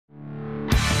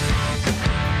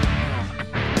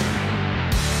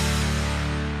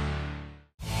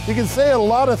You can say a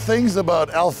lot of things about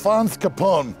Alphonse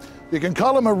Capone. You can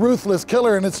call him a ruthless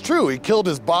killer, and it's true. He killed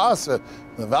his boss, the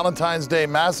Valentine's Day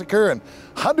Massacre, and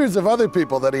hundreds of other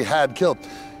people that he had killed.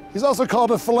 He's also called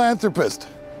a philanthropist.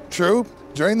 True,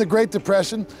 during the Great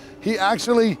Depression, he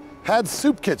actually had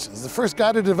soup kitchens, the first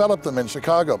guy to develop them in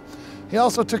Chicago. He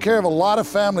also took care of a lot of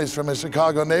families from his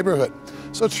Chicago neighborhood.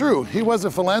 So true, he was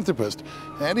a philanthropist,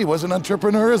 and he was an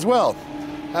entrepreneur as well.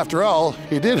 After all,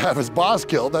 he did have his boss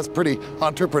killed. That's pretty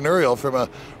entrepreneurial from a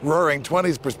roaring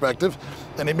 20s perspective,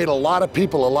 and he made a lot of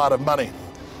people a lot of money.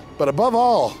 But above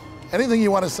all, anything you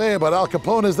want to say about Al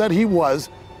Capone is that he was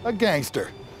a gangster.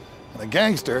 And a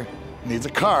gangster needs a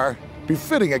car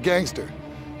befitting a gangster.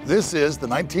 This is the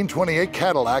 1928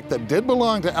 Cadillac that did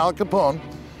belong to Al Capone,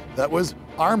 that was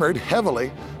armored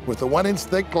heavily with a 1-inch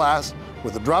thick glass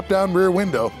with a drop-down rear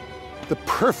window. The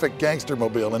perfect gangster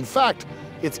mobile. In fact,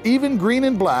 it's even green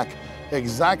and black,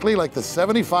 exactly like the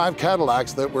 75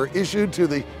 Cadillacs that were issued to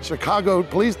the Chicago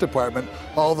Police Department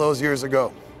all those years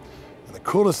ago. And the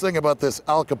coolest thing about this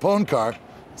Al Capone car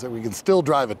is that we can still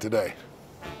drive it today.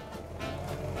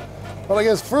 Well, I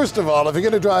guess first of all, if you're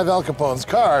going to drive Al Capone's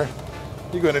car,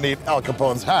 you're going to need Al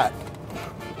Capone's hat.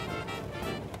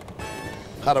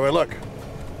 How do I look?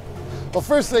 Well,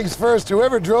 first things first,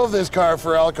 whoever drove this car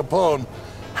for Al Capone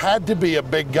had to be a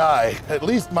big guy, at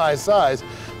least my size,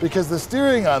 because the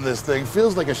steering on this thing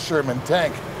feels like a Sherman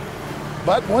tank.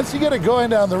 But once you get it going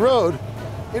down the road,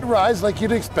 it rides like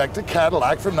you'd expect a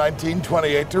Cadillac from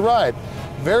 1928 to ride.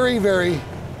 Very, very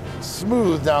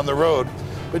smooth down the road.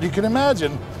 But you can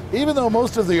imagine, even though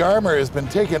most of the armor has been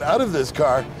taken out of this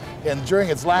car and during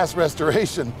its last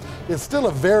restoration, it's still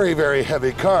a very, very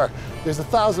heavy car. There's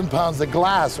 1,000 pounds of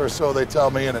glass or so, they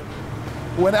tell me, in it.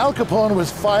 When Al Capone was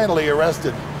finally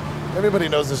arrested, everybody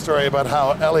knows the story about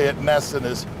how Elliot Ness and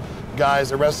his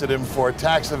guys arrested him for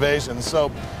tax evasion.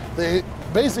 So they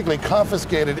basically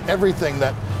confiscated everything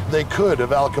that they could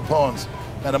of Al Capone's.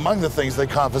 And among the things they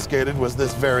confiscated was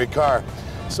this very car.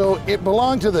 So it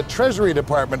belonged to the Treasury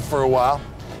Department for a while,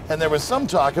 and there was some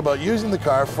talk about using the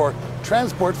car for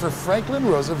transport for Franklin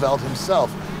Roosevelt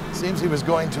himself. It seems he was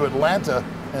going to Atlanta,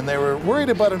 and they were worried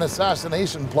about an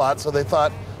assassination plot, so they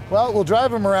thought, well, we'll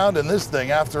drive him around in this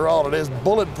thing. After all, it is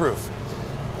bulletproof.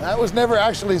 That was never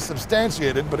actually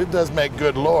substantiated, but it does make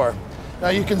good lore. Now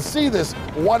you can see this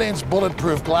 1-inch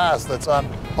bulletproof glass that's on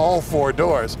all 4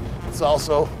 doors. It's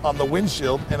also on the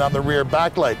windshield and on the rear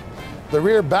backlight. The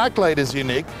rear backlight is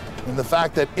unique in the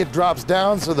fact that it drops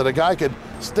down so that a guy could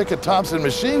stick a Thompson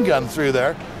machine gun through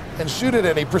there and shoot at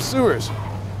any pursuers.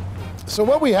 So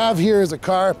what we have here is a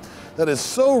car that is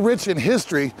so rich in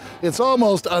history, it's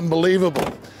almost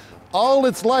unbelievable. All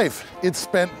its life, it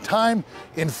spent time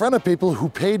in front of people who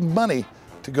paid money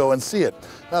to go and see it.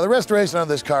 Now, the restoration of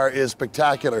this car is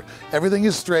spectacular. Everything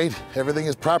is straight, everything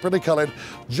is properly colored,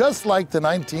 just like the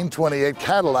 1928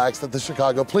 Cadillacs that the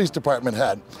Chicago Police Department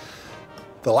had.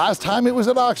 The last time it was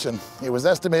at auction, it was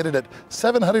estimated at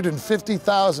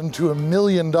 $750,000 to $1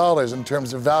 million in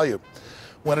terms of value.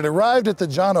 When it arrived at the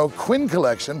John O'Quinn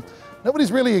collection,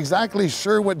 nobody's really exactly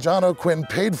sure what John O'Quinn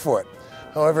paid for it.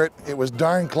 However, it was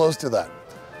darn close to that.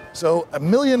 So $1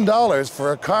 million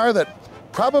for a car that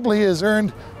probably has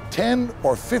earned 10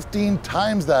 or 15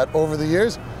 times that over the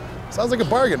years, sounds like a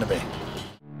bargain to me.